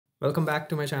Welcome back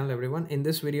to my channel, everyone. In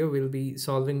this video, we'll be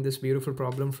solving this beautiful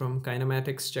problem from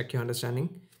Kinematics. Check your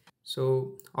understanding.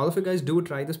 So all of you guys do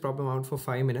try this problem out for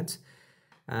 5 minutes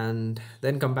and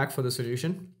then come back for the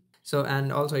solution.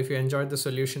 And also if you enjoyed the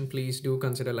solution, please do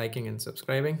consider liking and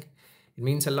subscribing. It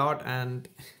means a lot and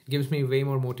gives me way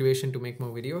more motivation to make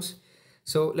more videos.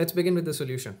 So let's begin with the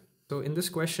solution. So in this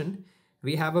question,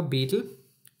 we have a beetle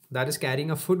that is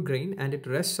carrying a food grain and it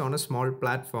rests on a small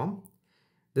platform.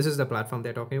 This is the platform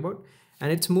they're talking about, and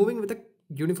it's moving with a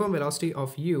uniform velocity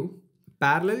of u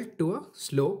parallel to a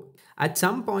slope. At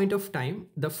some point of time,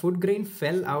 the food grain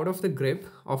fell out of the grip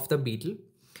of the beetle,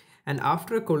 and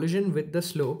after a collision with the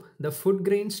slope, the food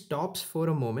grain stops for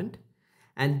a moment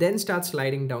and then starts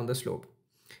sliding down the slope.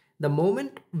 The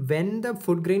moment when the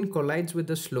food grain collides with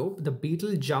the slope, the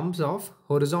beetle jumps off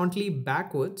horizontally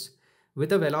backwards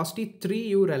with a velocity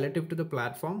 3u relative to the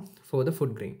platform for the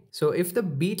food grain. So if the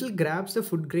beetle grabs the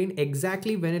food grain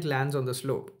exactly when it lands on the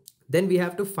slope, then we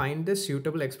have to find the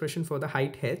suitable expression for the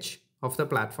height h of the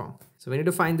platform. So we need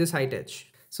to find this height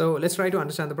h. So let's try to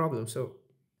understand the problem. So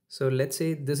let's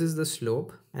say this is the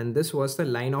slope and this was the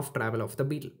line of travel of the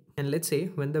beetle. And let's say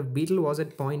when the beetle was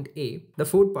at point A, the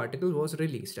food particle was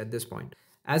released at this point.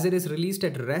 As it is released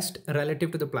at rest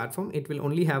relative to the platform, it will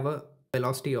only have a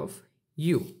velocity of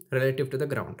u relative to the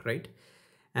ground, right?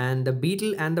 And the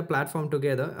beetle and the platform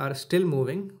together are still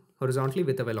moving horizontally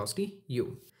with a velocity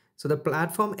u. So the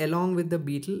platform along with the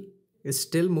beetle is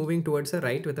still moving towards the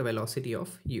right with a velocity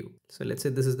of u. So let's say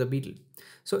this is the beetle.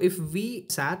 So if we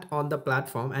sat on the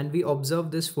platform and we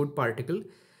observe this food particle,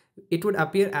 it would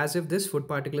appear as if this food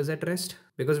particle is at rest,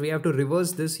 because we have to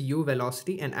reverse this u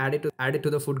velocity and add it to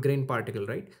the food grain particle,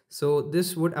 right? So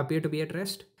this would appear to be at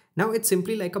rest. Now it's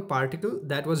simply like a particle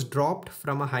that was dropped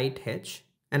from a height h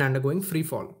and undergoing free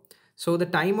fall. So the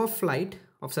time of flight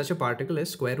of such a particle is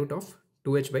square root of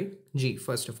 2h by g,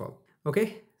 first of all.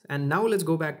 Okay, and now let's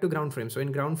go back to ground frame. So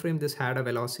in ground frame, this had a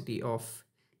velocity of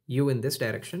u in this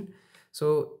direction.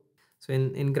 So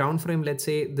in ground frame, let's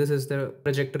say this is the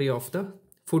trajectory of the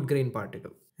food grain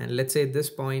particle. And let's say this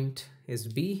point is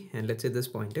B and let's say this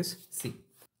point is C.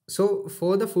 So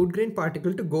for the food grain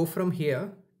particle to go from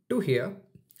here to here,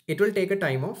 it will take a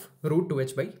time of root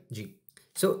 2h by g.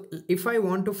 So if I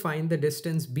want to find the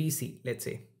distance BC, let's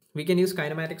say, we can use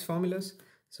kinematics formulas.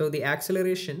 So the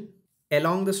acceleration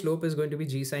along the slope is going to be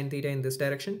g sine theta in this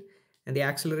direction, and the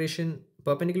acceleration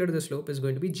perpendicular to the slope is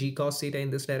going to be g cos theta in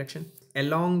this direction.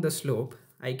 Along the slope,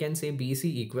 I can say BC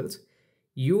equals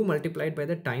u multiplied by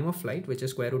the time of flight, which is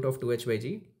square root of 2h by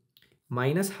g,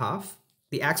 minus half.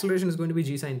 The acceleration is going to be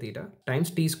g sine theta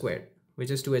times t squared, which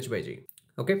is 2h by g.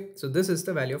 Okay, so this is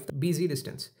the value of the BZ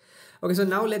distance. Okay, so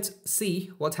now let's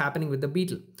see what's happening with the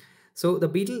beetle. So the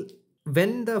beetle,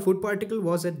 when the food particle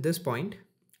was at this point,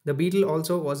 the beetle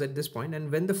also was at this point, and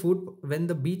when the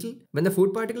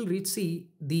food particle reached C,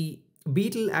 the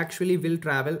beetle actually will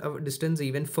travel a distance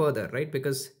even further, right?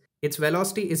 Because its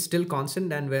velocity is still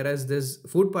constant, and whereas this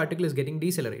food particle is getting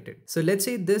decelerated. So let's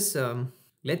say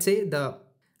the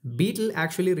beetle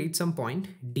actually reached some point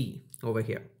D over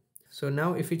here. So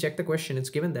now if we check the question, it's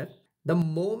given that the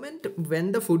moment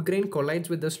when the food grain collides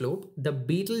with the slope, the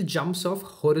beetle jumps off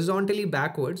horizontally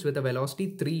backwards with a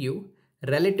velocity 3u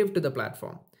relative to the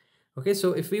platform. Okay,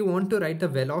 so if we want to write the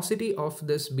velocity of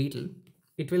this beetle,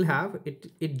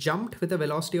 it jumped with a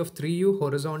velocity of 3u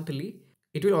horizontally.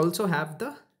 It will also have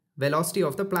the velocity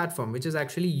of the platform, which is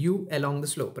actually u along the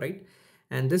slope, right?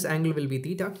 And this angle will be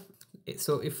theta.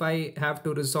 So if I have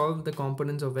to resolve the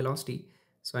components of velocity,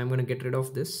 so I'm going to get rid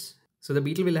of this. So the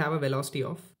beetle will have a velocity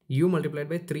of u multiplied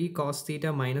by 3 cos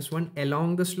theta minus 1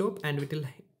 along the slope, and it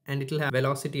will have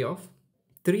velocity of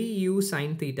 3u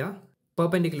sine theta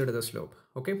perpendicular to the slope.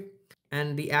 Okay,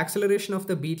 and the acceleration of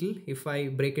the beetle, if I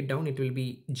break it down, it will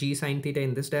be g sine theta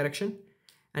in this direction,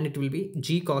 and it will be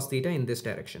g cos theta in this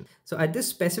direction. So at this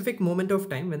specific moment of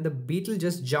time, when the beetle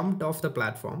just jumped off the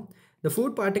platform, the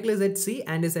food particle is at C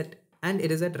and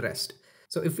it is at rest.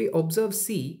 So if we observe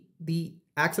C, the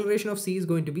acceleration of C is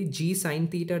going to be g sine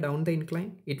theta down the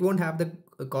incline. It won't have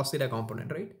the cos theta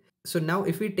component, right? So now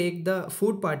if we take the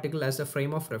food particle as a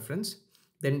frame of reference,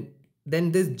 then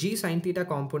this g sine theta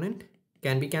component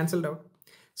can be cancelled out.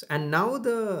 So, and now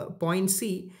the point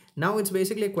C, now it's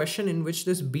basically a question in which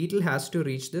this beetle has to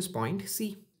reach this point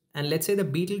C. And let's say the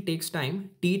beetle takes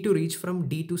time t to reach from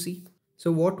D to C.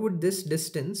 So what would this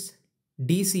distance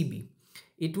DC be?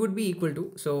 It would be equal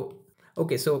to,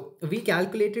 okay, so we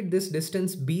calculated this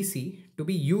distance BC to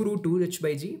be u root 2h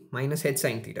by g minus h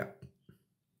sine theta.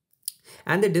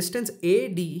 And the distance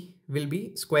AD will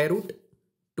be square root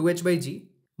 2h by g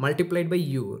multiplied by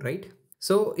u, right?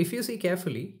 So if you see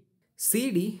carefully,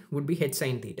 CD would be h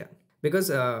sine theta because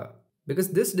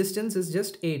this distance is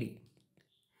just AD.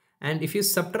 And if you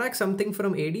subtract something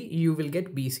from AD, you will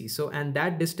get BC. So, and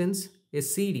that distance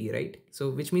is CD, right? So,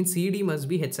 which means CD must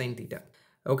be h sine theta.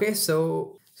 Okay, so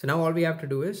now all we have to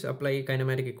do is apply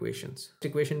kinematic equations. This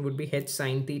equation would be h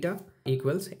sine theta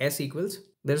equals S equals,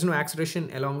 there's no acceleration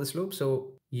along the slope. So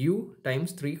U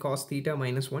times 3 cos theta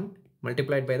minus 1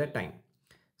 multiplied by the time.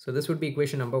 So this would be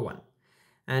equation number 1.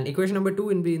 And equation number 2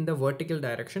 will be in the vertical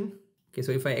direction. Okay,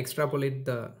 so if I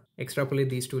extrapolate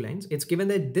these two lines, it's given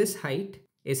that this height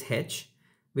is h,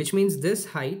 which means this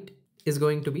height is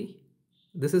going to be,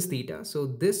 this is theta. So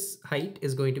this height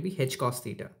is going to be h cos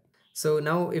theta. So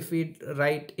now if we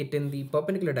write it in the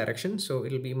perpendicular direction, so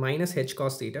it'll be minus h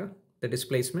cos theta, the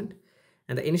displacement,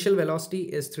 and the initial velocity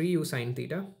is 3u sine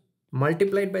theta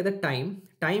multiplied by the time.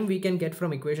 Time we can get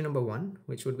from equation number 1,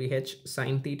 which would be h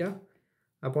sine theta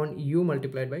upon u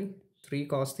multiplied by 3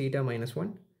 cos theta minus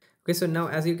 1. Okay, so now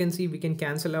as you can see, we can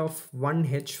cancel off 1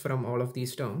 h from all of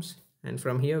these terms. And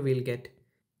from here we'll get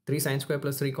 3 sine square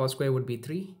plus 3 cos square would be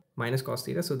 3 minus cos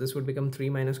theta. So this would become 3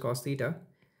 minus cos theta.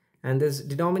 And this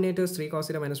denominator is 3 cos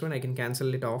theta minus 1. I can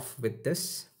cancel it off with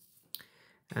this.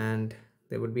 And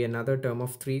there would be another term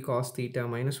of 3 cos theta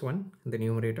minus 1 in the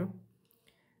numerator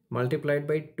multiplied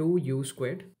by 2u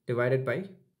squared divided by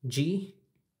g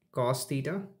cos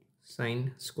theta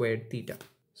sine squared theta.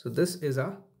 So this is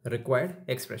a required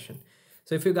expression.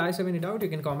 So if you guys have any doubt, you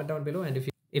can comment down below. And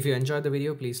if you enjoyed the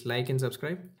video, please like and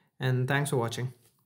subscribe. And thanks for watching.